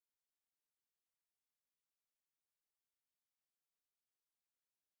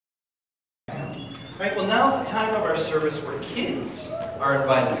Right, well, now's the time of our service where kids are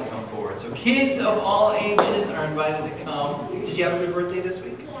invited to come forward. So kids of all ages are invited to come. Did you have a good birthday this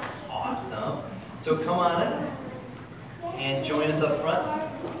week? Yeah. Awesome. So come on in and join us up front.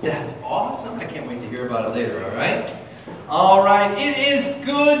 That's awesome. I can't wait to hear about it later, all right? All right, it is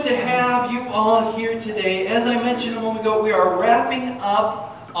good to have you all here today. As I mentioned a moment ago, we are wrapping up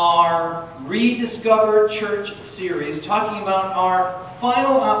our ReDiscover Church series, talking about our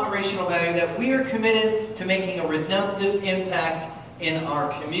final operational value that we are committed to making a redemptive impact in our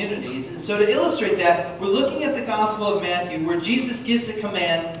communities. And so to illustrate that, we're looking at the Gospel of Matthew, where Jesus gives a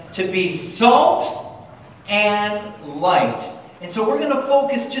command to be salt and light. And so we're going to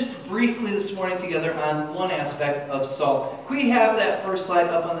focus just briefly this morning together on one aspect of salt. Can we have that first slide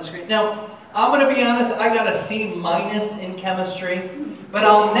up on the screen? Now, I'm going to be honest, I got a C- in chemistry, but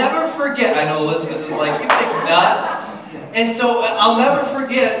I'll never forget. I know Elizabeth is like, you think not? And so I'll never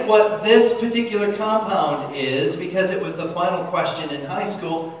forget what this particular compound is, because it was the final question in high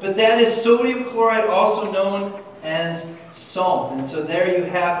school, but that is sodium chloride, also known as salt. And so there you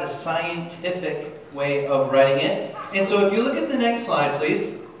have the scientific way of writing it. And so if you look at the next slide,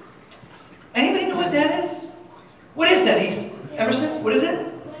 please. Anybody know what that is? What is that, Emerson? What is it?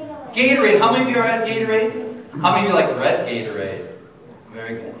 Gatorade. How many of you are at Gatorade? How many of you like red Gatorade?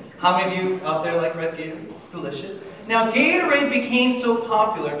 Very good. How many of you out there like red Gatorade? It's delicious. Now, Gatorade became so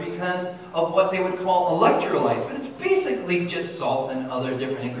popular because of what they would call electrolytes, but it's basically just salt and other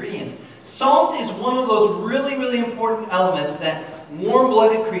different ingredients. Salt is one of those really, really important elements that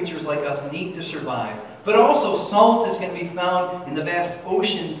warm-blooded creatures like us need to survive. But also, salt is going to be found in the vast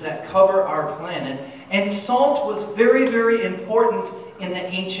oceans that cover our planet. And salt was very, very important in the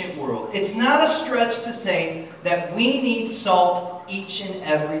ancient world. It's not a stretch to say that we need salt each and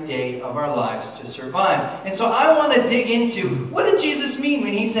every day of our lives to survive. And so I want to dig into, what did Jesus mean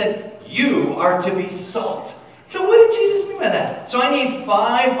when he said, you are to be salt? So what did Jesus mean by that? So I need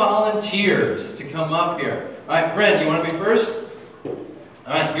 5 volunteers to come up here. All right, Brent, you want to be first?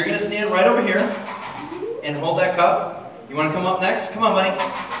 All right, you're going to stand right over here and hold that cup. You want to come up next? Come on, buddy.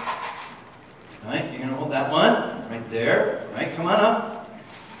 All right, you're going to hold that one right there. All right, come on up.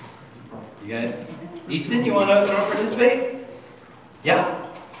 You got it? Easton, you want to participate? Yeah?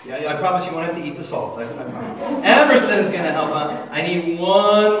 Yeah, I promise you won't have to eat the salt. I promise. Emerson's going to help out. I need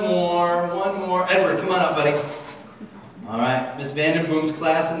one more. Edward, come on up, buddy. All right, Miss Vandenboom's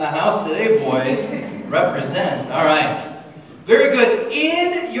class in the house today, boys. Represent. All right. Very good.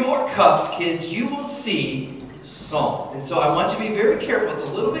 In your cups, kids, you will see salt. And so I want you to be very careful. It's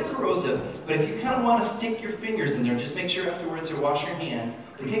a little bit corrosive, but if you kind of want to stick your fingers in there, just make sure afterwards to wash your hands.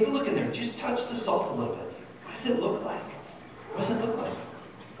 But take a look in there. Just touch the salt a little bit. What does it look like? What does it look like?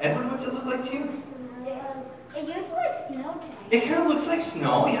 Edward, what's it look like to you? It usually like snow to me. It kind of looks like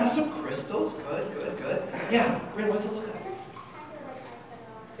snow. Yeah, some crystals. Good. Yeah, Bryn, what's it look like?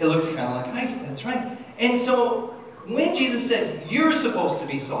 It looks kind of like ice. That's right. And so when Jesus said, you're supposed to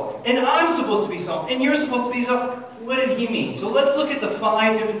be salt, and I'm supposed to be salt, and you're supposed to be salt, what did he mean? So let's look at the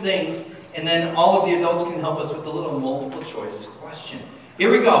 5 different things, and then all of the adults can help us with the little multiple choice question.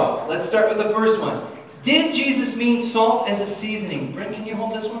 Here we go. Let's start with the first one. Did Jesus mean salt as a seasoning? Brent, can you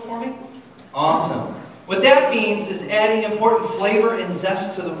hold this one for me? Awesome. What that means is adding important flavor and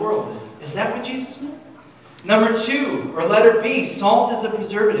zest to the world. Is that what Jesus meant? Number 2, or letter B, salt is a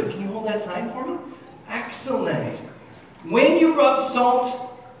preservative. Can you hold that sign for me? Excellent. When you rub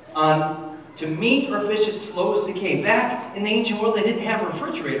salt to meat or fish, it slows decay. Back in the ancient world, they didn't have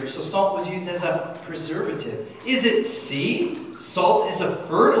refrigerators, so salt was used as a preservative. Is it C? Salt is a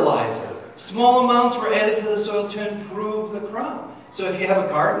fertilizer. Small amounts were added to the soil to improve the crop. So if you have a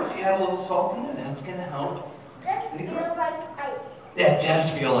garden, if you have a little salt in there, that's going to help. That feels like ice. That does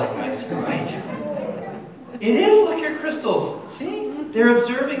feel like ice, right? It is, look at your crystals. See? They're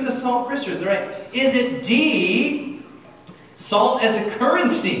observing the salt crystals, right? Is it D, salt as a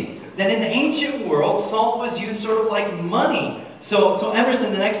currency? That in the ancient world, salt was used sort of like money. So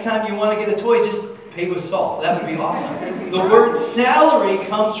Emerson, the next time you want to get a toy, just pay with salt. That would be awesome. The word salary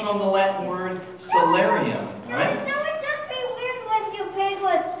comes from the Latin word salarium, right? No, it just be weird when you pay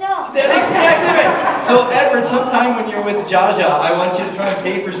with stuff. That's exactly right. So Edward, sometime when you're with Jaja, I want you to try and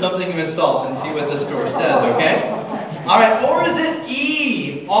pay for something with salt and see what the store says, okay? All right, or is it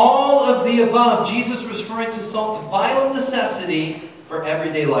E, all of the above? Jesus was referring to salt's vital necessity for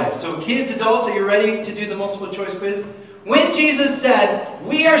everyday life. So kids, adults, are you ready to do the multiple choice quiz? When Jesus said,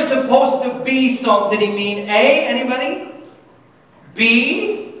 we are supposed to be salt, did he mean A, anybody?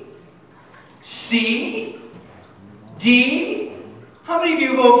 B? C? D? How many of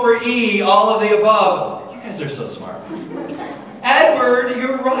you vote for E, all of the above? You guys are so smart. Edward, word,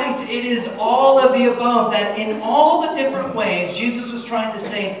 you're right. It is all of the above. That in all the different ways, Jesus was trying to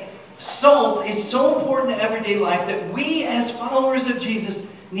say, salt is so important to everyday life that we as followers of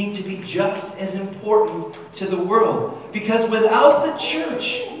Jesus need to be just as important to the world. Because without the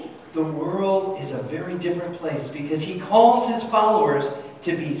church, the world is a very different place. Because he calls his followers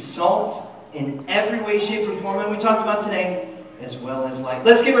to be salt in every way, shape, and form. And we talked about today, as well as light.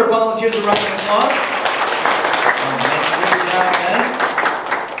 Let's give our volunteers a round of applause. Good job,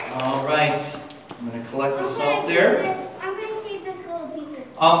 guys. All right. I'm going to collect the salt there. I'm going to eat this little piece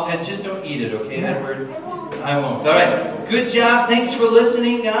And just don't eat it, okay, Edward? I won't. I won't. All right. Good job. Thanks for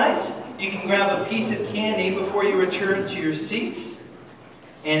listening, guys. You can grab a piece of candy before you return to your seats.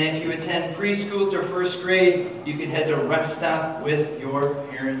 And if you attend preschool or first grade, you can head to rest stop with your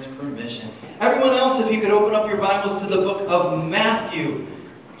parents' permission. Everyone else, if you could open up your Bibles to the book of Matthew,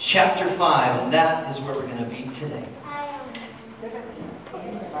 chapter 5, and that is where we're going to be today.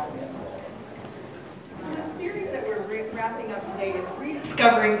 The series that we're wrapping up today is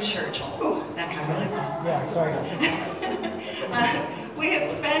Rediscovering Church. Ooh, that got really loud. Yeah, sorry. We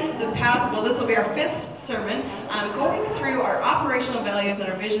have spent the past, well, this will be our 5th sermon, going through our operational values and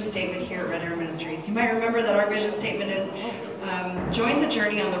our vision statement here at Red Arrow Ministries. You might remember that our vision statement is join the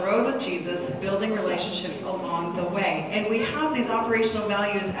journey on the road with Jesus, building relationships along the way. And we have these operational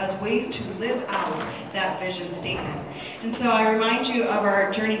values as ways to live out that vision statement. And so I remind you of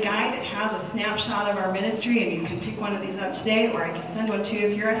our journey guide. It has a snapshot of our ministry, and you can pick one of these up today, or I can send one to you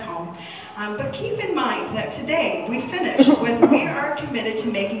if you're at home. But keep in mind that today we finish with we are committed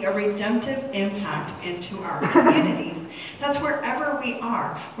to making a redemptive impact into our communities. That's wherever we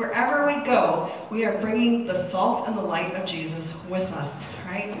are. Wherever we go, we are bringing the salt and the light of Jesus with us,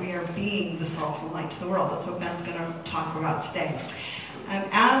 right? We are being the salt and light to the world. That's what Ben's going to talk about today.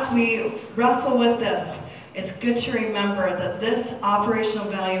 As we wrestle with this, it's good to remember that this operational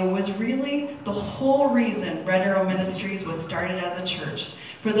value was really the whole reason Red Arrow Ministries was started as a church.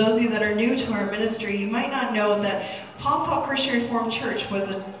 For those of you that are new to our ministry, you might not know that Paul Christian Reformed Church was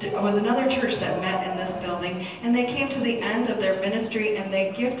another church that met in this building, and they came to the end of their ministry and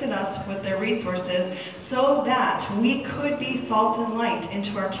they gifted us with their resources so that we could be salt and light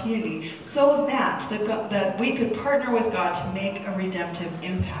into our community, so that we could partner with God to make a redemptive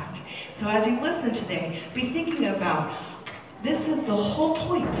impact. So as you listen today, be thinking about this is the whole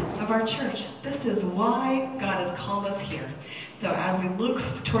point of our church. This is why God has called us here. So as we look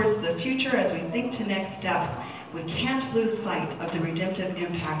towards the future, as we think to next steps, we can't lose sight of the redemptive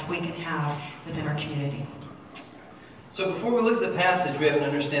impact we can have within our community. So before we look at the passage, we have to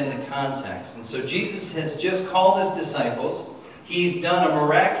understand the context. And so Jesus has just called his disciples. He's done a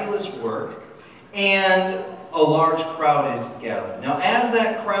miraculous work, and a large crowd had gathered. Now, as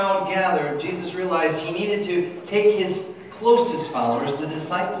that crowd gathered, Jesus realized he needed to take his closest followers, the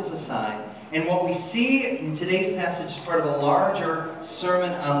disciples, aside. And what we see in today's passage is part of a larger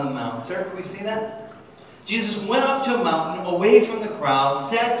Sermon on the Mount. Sarah, can we see that? Jesus went up to a mountain away from the crowd,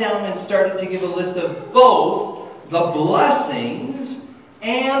 sat down, and started to give a list of both the blessings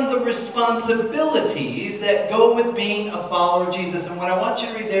and the responsibilities that go with being a follower of Jesus. And what I want you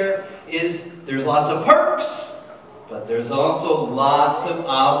to read there is there's lots of perks, but there's also lots of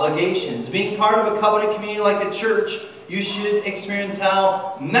obligations. Being part of a covenant community like a church, you should experience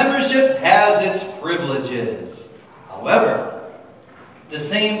how membership has its privileges. However, at the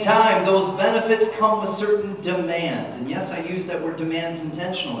same time, those benefits come with certain demands. And yes, I use that word demands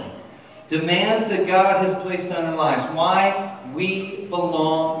intentionally. Demands that God has placed on our lives. Why? We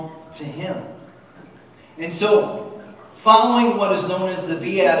belong to him. And so, following what is known as the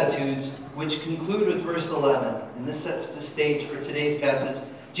Beatitudes, which conclude with verse 11, and this sets the stage for today's passage,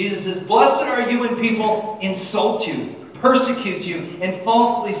 Jesus says, "Blessed are you when people insult you, persecute you, and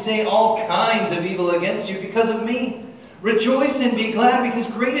falsely say all kinds of evil against you because of me. Rejoice and be glad, because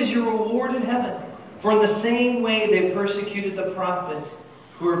great is your reward in heaven. For in the same way they persecuted the prophets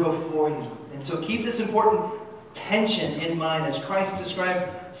who were before you." And so keep this important tension in mind as Christ describes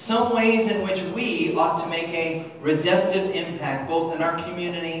some ways in which we ought to make a redemptive impact, both in our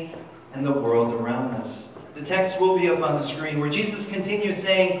community and the world around us. The text will be up on the screen, where Jesus continues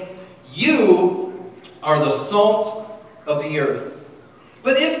saying, "You are the salt of the earth.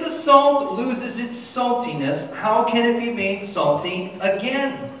 But if the salt loses its saltiness, how can it be made salty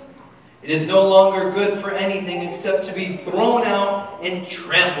again? It is no longer good for anything except to be thrown out and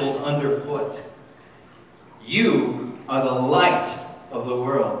trampled underfoot. You are the light of the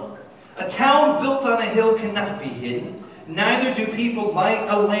world. A town built on a hill cannot be hidden. Neither do people light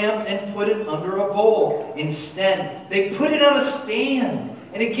a lamp and put it under a bowl. Instead, they put it on a stand,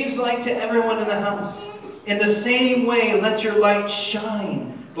 and it gives light to everyone in the house. In the same way, let your light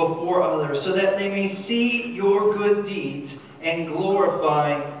shine before others, so that they may see your good deeds and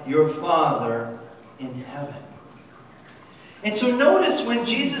glorify your Father in heaven. And so notice when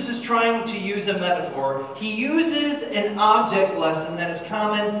Jesus is trying to use a metaphor, he uses an object lesson that is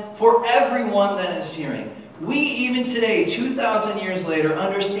common for everyone that is hearing. We, even today, 2,000 years later,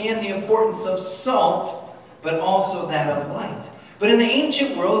 understand the importance of salt, but also that of light. But in the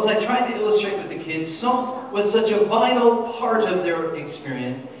ancient world, as I tried to illustrate with the kids, salt was such a vital part of their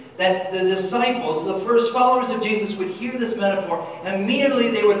experience that the disciples, the first followers of Jesus, would hear this metaphor, and immediately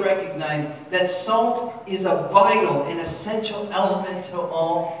they would recognize that salt is a vital and essential element to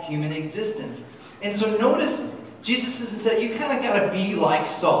all human existence. And so notice, Jesus says, you kind of got to be like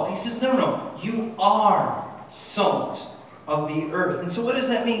salt. He says, no, you are salt of the earth. And so what does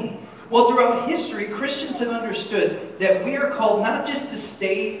that mean? Well, throughout history, Christians have understood that we are called not just to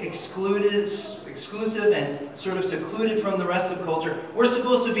stay exclusive and sort of secluded from the rest of culture. We're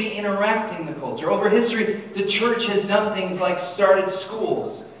supposed to be interacting the culture. Over history, the church has done things like started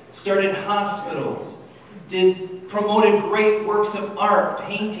schools, started hospitals, promoted great works of art,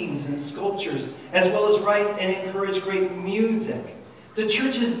 paintings and sculptures, as well as write and encourage great music. The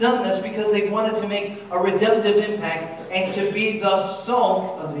church has done this because they wanted to make a redemptive impact and to be the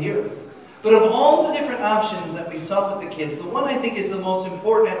salt of the earth. But of all the different options that we saw with the kids, the one I think is the most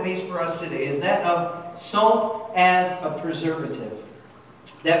important, at least for us today, is that of salt as a preservative.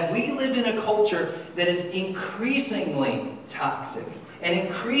 That we live in a culture that is increasingly toxic and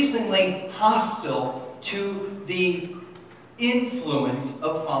increasingly hostile to the influence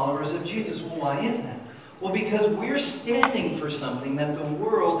of followers of Jesus. Well, why is that? Well, because we're standing for something that the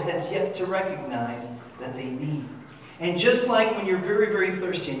world has yet to recognize that they need. And just like when you're very, very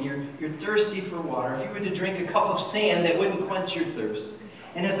thirsty and you're thirsty for water, if you were to drink a cup of sand, that wouldn't quench your thirst.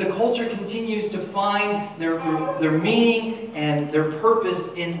 And as the culture continues to find their meaning and their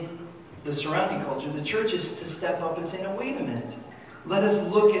purpose in the surrounding culture, the church is to step up and say, no, wait a minute. Let us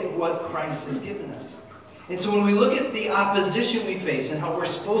look at what Christ has given us. And so when we look at the opposition we face and how we're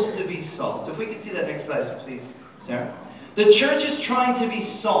supposed to be salt, if we could see that next slide, please, Sarah. The church is trying to be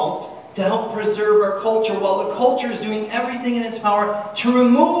salt to help preserve our culture, while the culture is doing everything in its power to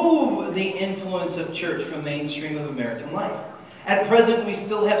remove the influence of church from mainstream of American life. At present, we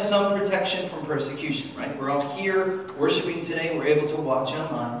still have some protection from persecution, right? We're all here worshiping today. We're able to watch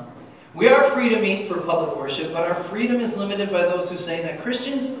online. We are free to meet for public worship, but our freedom is limited by those who say that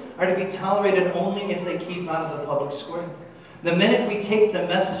Christians are to be tolerated only if they keep out of the public square. The minute we take the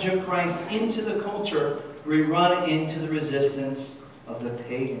message of Christ into the culture, we run into the resistance of the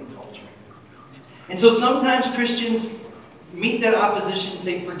pagan culture. And so sometimes Christians meet that opposition and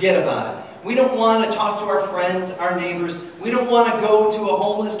say, forget about it. We don't want to talk to our friends, our neighbors. We don't want to go to a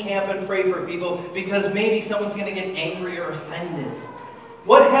homeless camp and pray for people because maybe someone's going to get angry or offended.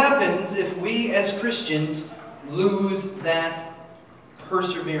 What happens if we as Christians lose that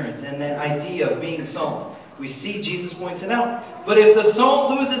perseverance and that idea of being salt? We see Jesus points it out. But if the salt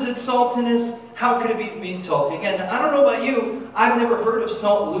loses its saltiness, how could it be made salty again? Now, I don't know about you, I've never heard of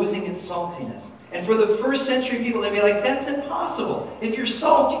salt losing its saltiness. And for the first century people, they'd be like, that's impossible. If you're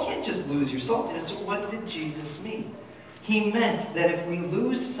salt, you can't just lose your saltiness. So what did Jesus mean? He meant that if we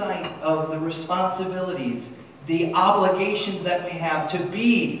lose sight of the responsibilities, the obligations that we have to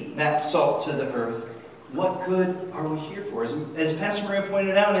be that salt to the earth, what good are we here for? As Pastor Maria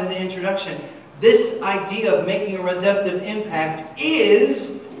pointed out in the introduction, this idea of making a redemptive impact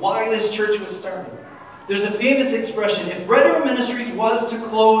is why this church was started. There's a famous expression, if Red River Ministries was to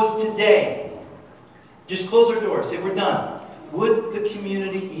close today, just close our doors, say we're done, would the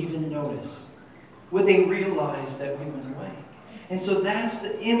community even notice? Would they realize that we went away? And so that's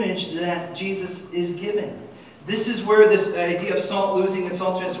the image that Jesus is giving. This is where this idea of salt losing its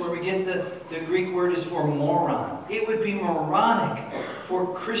saltiness, where we get the Greek word is for moron. It would be moronic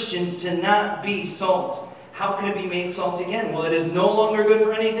for Christians to not be salt. How can it be made salty again? Well, it is no longer good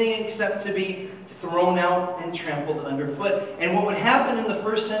for anything except to be thrown out and trampled underfoot. And what would happen in the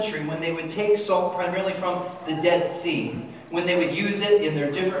first century when they would take salt primarily from the Dead Sea, when they would use it in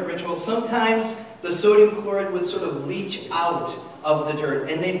their different rituals, sometimes the sodium chloride would sort of leach out of the dirt,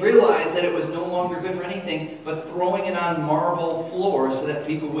 and they'd realize that it was no longer good for anything but throwing it on marble floors so that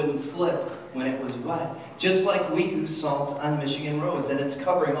people wouldn't slip when it was wet. Just like we use salt on Michigan roads, and it's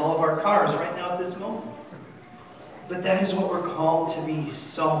covering all of our cars right now at this moment. But that is what we're called to be,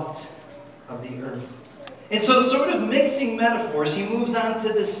 salt of the earth. And so sort of mixing metaphors, he moves on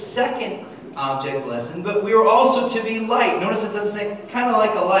to the second object lesson, but we are also to be light. Notice it doesn't say kind of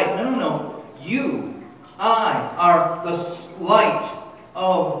like a light. No. You, I, are the light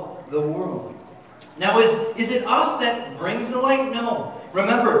of the world. Now, is it us that brings the light? No.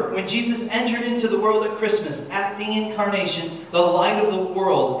 Remember, when Jesus entered into the world at Christmas, at the incarnation, the light of the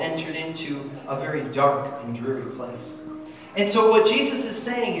world entered into a very dark and dreary place. And so what Jesus is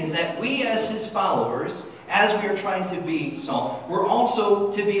saying is that we as his followers, as we are trying to be salt, we're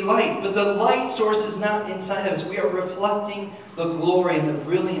also to be light. But the light source is not inside of us. We are reflecting the glory and the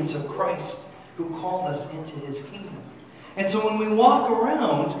brilliance of Christ who called us into his kingdom. And so when we walk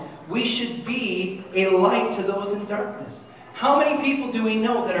around, we should be a light to those in darkness. How many people do we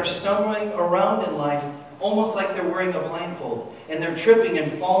know that are stumbling around in life almost like they're wearing a blindfold, and they're tripping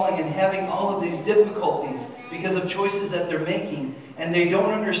and falling and having all of these difficulties because of choices that they're making, and they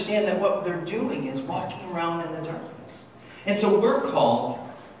don't understand that what they're doing is walking around in the darkness. And so we're called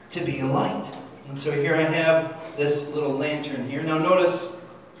to be a light. And so here I have this little lantern here. Now notice,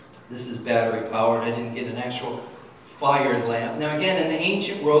 this is battery powered. I didn't get an actual fired lamp. Now again, in the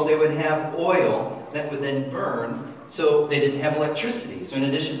ancient world, they would have oil that would then burn, so they didn't have electricity. So in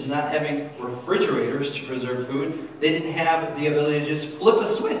addition to not having refrigerators to preserve food, they didn't have the ability to just flip a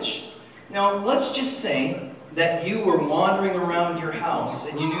switch. Now let's just say that you were wandering around your house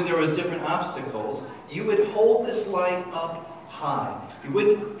and you knew there was different obstacles. You would hold this light up high. You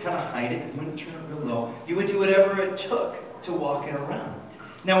wouldn't kind of hide it. You wouldn't turn it real low. You would do whatever it took to walk it around.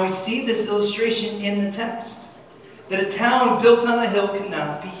 Now we see this illustration in the text, that a town built on a hill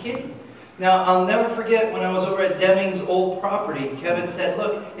cannot be hidden. Now, I'll never forget when I was over at Deming's old property, Kevin said,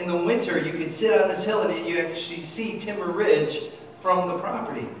 look, in the winter you could sit on this hill and you actually see Timber Ridge from the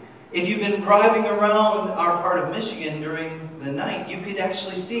property. If you've been driving around our part of Michigan during the night, you could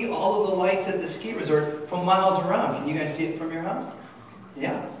actually see all of the lights at the ski resort from miles around. Can you guys see it from your house?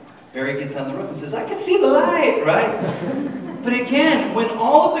 Yeah. Barry gets on the roof and says, I can see the light, right? But again, when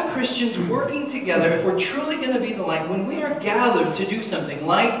all of the Christians working together, if we're truly going to be the light, when we are gathered to do something,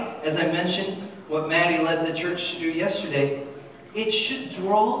 like, as I mentioned, what Maddie led the church to do yesterday, it should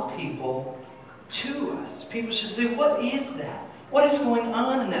draw people to us. People should say, what is that? What is going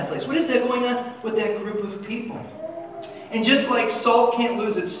on in that place? What is that going on with that group of people? And just like salt can't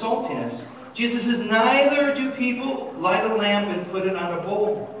lose its saltiness, Jesus says, neither do people light a lamp and put it on a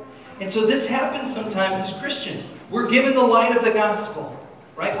bowl. And so this happens sometimes as Christians. We're given the light of the gospel,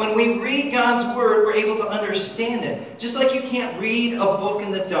 right? When we read God's word, we're able to understand it. Just like you can't read a book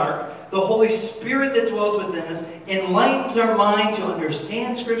in the dark, the Holy Spirit that dwells within us enlightens our mind to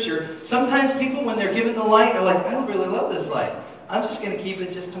understand Scripture. Sometimes people, when they're given the light, are like, I don't really love this light. I'm just going to keep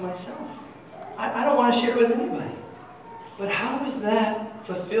it just to myself. I don't want to share it with anybody. But how is that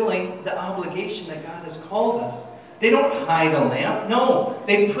fulfilling the obligation that God has called us? They don't hide a lamp. No,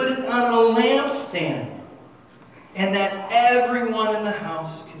 they put it on a lampstand, and that everyone in the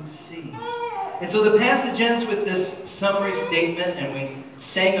house can see. And so the passage ends with this summary statement, and we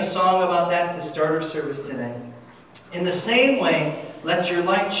sang a song about that to start our service today. In the same way, let your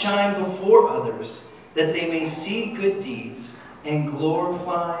light shine before others, that they may see good deeds and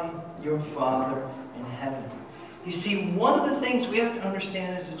glorify your Father in heaven. You see, one of the things we have to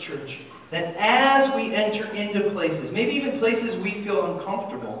understand as a church, that as we enter into places, maybe even places we feel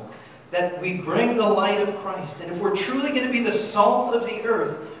uncomfortable, that we bring the light of Christ. And if we're truly going to be the salt of the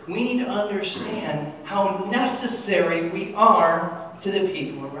earth, we need to understand how necessary we are to the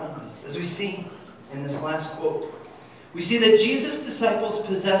people around us. As we see in this last quote, we see that Jesus' disciples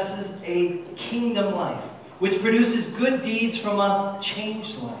possesses a kingdom life, which produces good deeds from a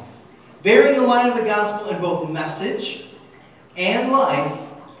changed life. Bearing the light of the gospel in both message and life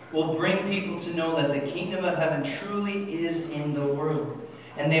will bring people to know that the kingdom of heaven truly is in the world,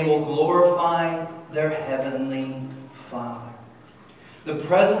 and they will glorify their heavenly Father. The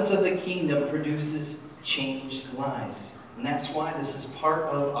presence of the kingdom produces changed lives, and that's why this is part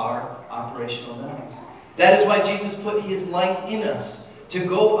of our operational values. That is why Jesus put his light in us, to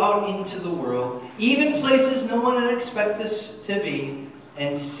go out into the world, even places no one would expect us to be,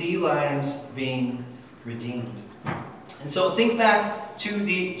 and see lives being redeemed. And so think back to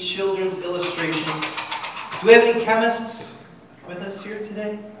the children's illustration. Do we have any chemists with us here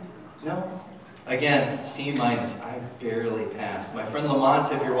today? No? Again, C-. I barely passed. My friend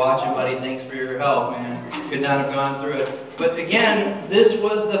Lamont, if you're watching, buddy, thanks for your help, man. Could not have gone through it. But again, this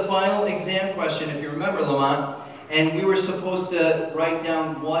was the final exam question, if you remember, Lamont. And we were supposed to write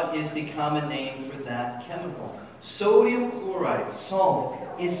down what is the common name for that chemical. Sodium chloride, salt,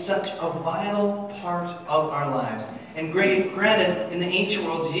 is such a vital part of our lives. And granted, in the ancient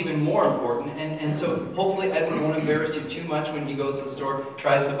world, it's even more important. And so hopefully Edward won't embarrass you too much when he goes to the store,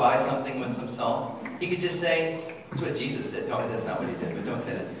 tries to buy something with some salt. He could just say, that's what Jesus did. No, that's not what he did, but don't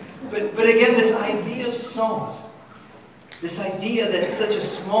say that. But again, this idea of salt. This idea that such a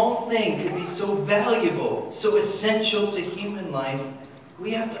small thing could be so valuable, so essential to human life,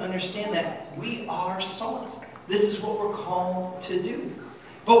 we have to understand that we are salt. This is what we're called to do.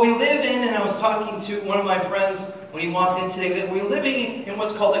 But we live in, and I was talking to one of my friends when he walked in today, that we're living in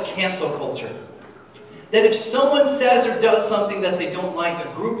what's called a cancel culture. That if someone says or does something that they don't like,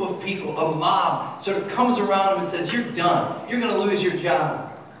 a group of people, a mob, sort of comes around them and says, you're done. You're going to lose your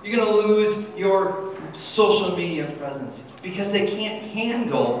job. You're going to lose your social media presence. Because they can't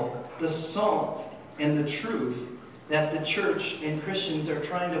handle the salt and the truth that the church and Christians are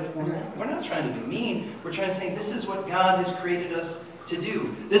trying to point out. We're not trying to be mean. We're trying to say this is what God has created us to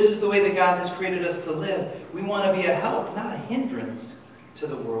do. This is the way that God has created us to live. We want to be a help, not a hindrance to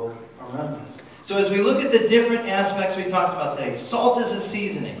the world around us. So as we look at the different aspects we talked about today, salt is a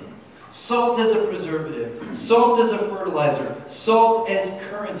seasoning. Salt as a preservative. Salt as a fertilizer. Salt as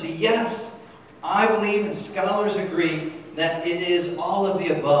currency. Yes, I believe and scholars agree that it is all of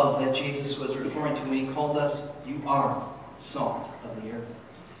the above that Jesus was referring to when he called us, you are salt of the earth.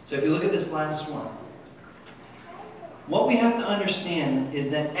 So if you look at this last one, what we have to understand is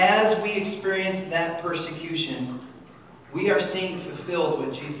that as we experience that persecution, we are seeing fulfilled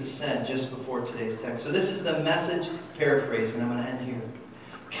what Jesus said just before today's text. So this is the Message paraphrase, and I'm going to end here.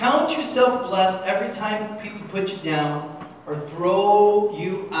 Count yourself blessed every time people put you down or throw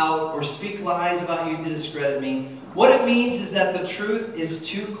you out or speak lies about you to discredit me. What it means is that the truth is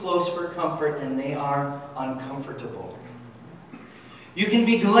too close for comfort and they are uncomfortable. You can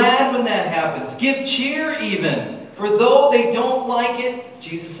be glad when that happens. Give cheer even. For though they don't like it,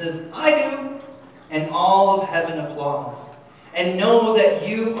 Jesus says, I do. And all of heaven applauds. And know that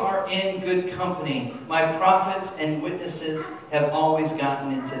you are in good company. My prophets and witnesses have always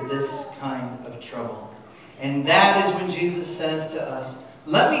gotten into this kind of trouble. And that is when Jesus says to us,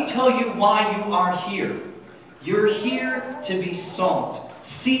 let me tell you why you are here. You're here to be salt,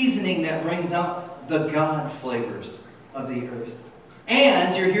 seasoning that brings out the God flavors of the earth.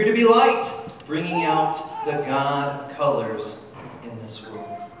 And you're here to be light, bringing out the God colors in this world.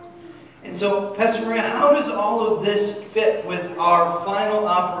 And so, Pastor Maria, how does all of this fit with our final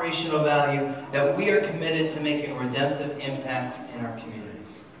operational value that we are committed to making a redemptive impact in our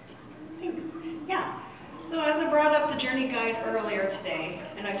communities? Thanks. Yeah. So as I brought up the journey guide earlier today,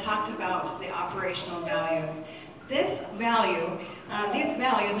 and I talked about the operational values, these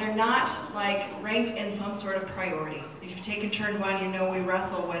values are not like ranked in some sort of priority. If you've taken turn one, you know we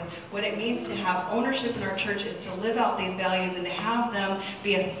wrestle with what it means to have ownership in our church is to live out these values and to have them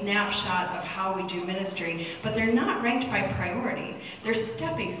be a snapshot of how we do ministry. But they're not ranked by priority. They're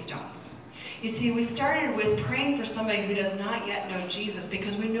stepping stones. You see, we started with praying for somebody who does not yet know Jesus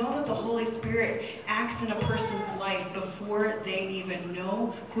because we know that the Holy Spirit acts in a person's life before they even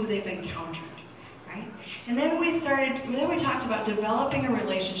know who they've encountered. Right? And then we talked about developing a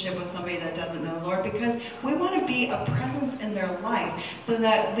relationship with somebody that doesn't know the Lord because we want to be a presence in their life so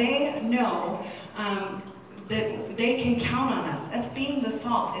that they know that they can count on us. That's being the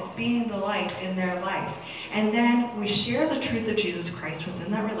salt. It's being the light in their life. And then we share the truth of Jesus Christ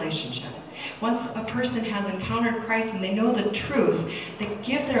within that relationship. Once a person has encountered Christ and they know the truth, they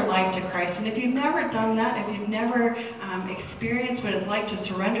give their life to Christ. And if you've never done that, if you've never experienced what it's like to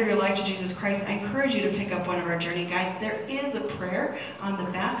surrender your life to Jesus Christ, I encourage you to pick up one of our journey guides. There is a prayer on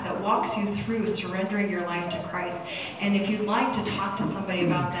the back that walks you through surrendering your life to Christ. And if you'd like to talk to somebody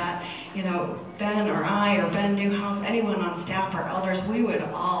about that, you know, Ben or I or Ben Newhouse, anyone on staff or elders, we would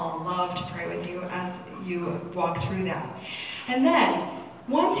all love to pray with you as you walk through that. And then,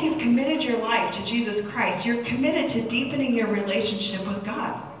 once you've committed your life to Jesus Christ, you're committed to deepening your relationship with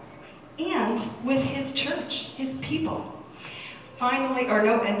God and with His church, His people. Finally,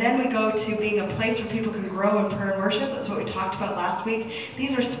 and then we go to being a place where people can grow in prayer and worship. That's what we talked about last week.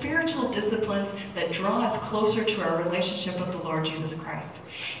 These are spiritual disciplines that draw us closer to our relationship with the Lord Jesus Christ.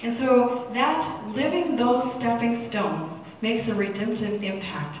 And so that living those stepping stones makes a redemptive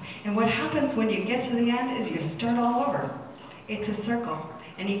impact. And what happens when you get to the end is you start all over. It's a circle,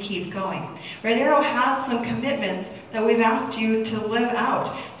 and you keep going. Red Arrow has some commitments that we've asked you to live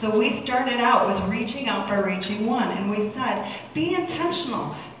out. So we started out with reaching out by reaching one, and we said, be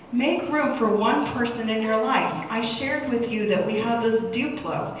intentional. Make room for one person in your life. I shared with you that we have this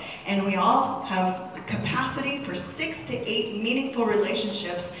Duplo, and we all have capacity for 6 to 8 meaningful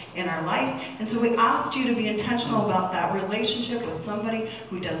relationships in our life. And so we asked you to be intentional about that relationship with somebody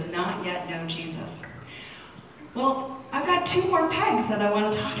who does not yet know Jesus. Well, I've got 2 more pegs that I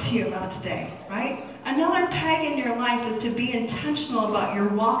want to talk to you about today, right? Another peg in your life is to be intentional about your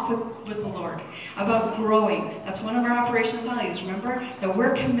walk with the Lord, about growing. That's one of our operational values, remember? That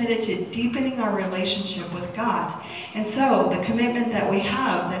we're committed to deepening our relationship with God. And so the commitment that we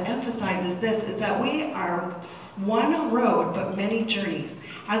have that emphasizes this is that we are one road, but many journeys.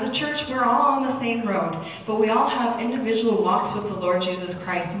 As a church, we're all on the same road, but we all have individual walks with the Lord Jesus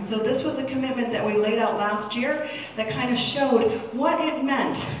Christ. And so this was a commitment that we laid out last year that kind of showed what it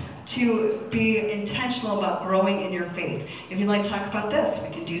meant to be intentional about growing in your faith. If you'd like to talk about this,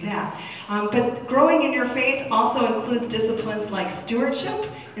 we can do that. But growing in your faith also includes disciplines like stewardship.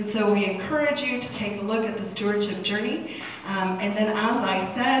 And so we encourage you to take a look at the stewardship journey. And then, as I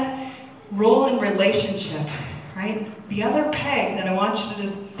said, role in relationship. Right? The other peg that I want you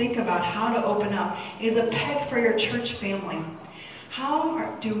to think about how to open up is a peg for your church family.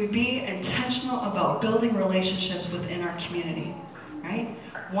 How do we be intentional about building relationships within our community? Right?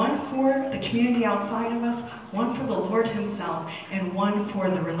 One for the community outside of us, one for the Lord himself, and one for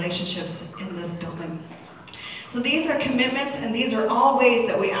the relationships in this building. So these are commitments, and these are all ways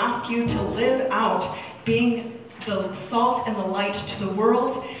that we ask you to live out being the salt and the light to the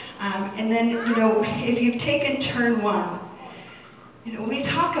world. And then, if you've taken turn 1, we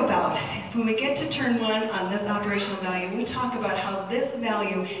talk about, when we get to turn 1 on this operational value, we talk about how this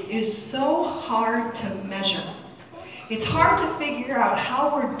value is so hard to measure. It's hard to figure out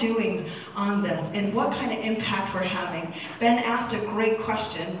how we're doing on this and what kind of impact we're having. Ben asked a great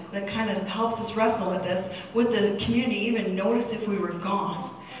question that kind of helps us wrestle with this. Would the community even notice if we were gone?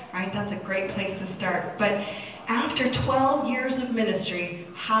 Right? That's a great place to start. But after 12 years of ministry,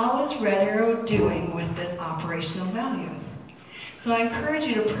 how is Red Arrow doing with this operational value? So I encourage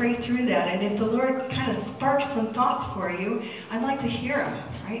you to pray through that, and if the Lord kind of sparks some thoughts for you, I'd like to hear them,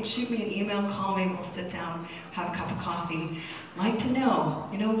 right? Shoot me an email, call me, we'll sit down, have a cup of coffee. I'd like to know,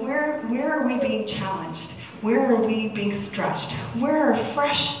 where are we being challenged? Where are we being stretched? Where are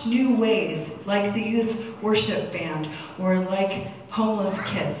fresh new ways, like the youth worship band, or like homeless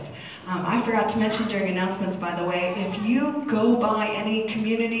kids? I forgot to mention during announcements, by the way, if you go by any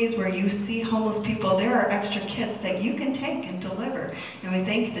communities where you see homeless people, there are extra kits that you can take and deliver. And we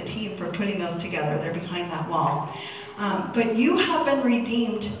thank the team for putting those together. They're behind that wall. But you have been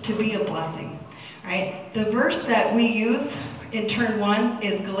redeemed to be a blessing, right? The verse that we use in turn 1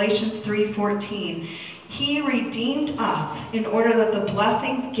 is Galatians 3:14. He redeemed us in order that the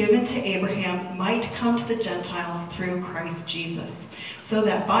blessings given to Abraham might come to the Gentiles through Christ Jesus, so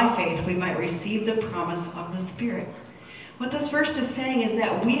that by faith we might receive the promise of the Spirit. What this verse is saying is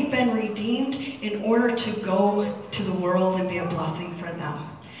that we've been redeemed in order to go to the world and be a blessing for them.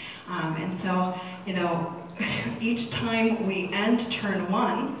 And so, each time we end turn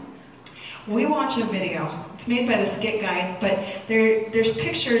 1, we watch a video. It's made by the Skit guys, but there's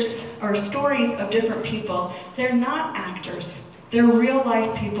pictures or stories of different people. They're not actors. They're real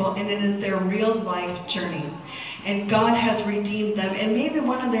life people, and it is their real life journey. And God has redeemed them, and maybe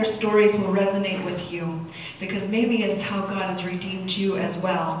one of their stories will resonate with you, because maybe it's how God has redeemed you as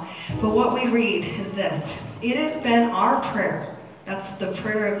well. But what we read is this: it has been our prayer, that's the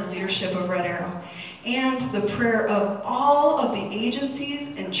prayer of the leadership of Red Arrow, and the prayer of all of the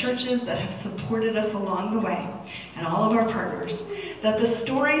agencies and churches that have supported us along the way, and all of our partners, that the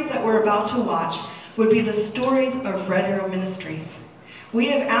stories that we're about to watch would be the stories of Red Arrow Ministries. We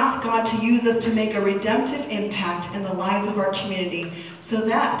have asked God to use us to make a redemptive impact in the lives of our community so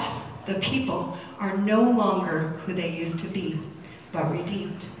that the people are no longer who they used to be, but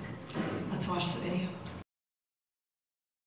redeemed. Let's watch the video.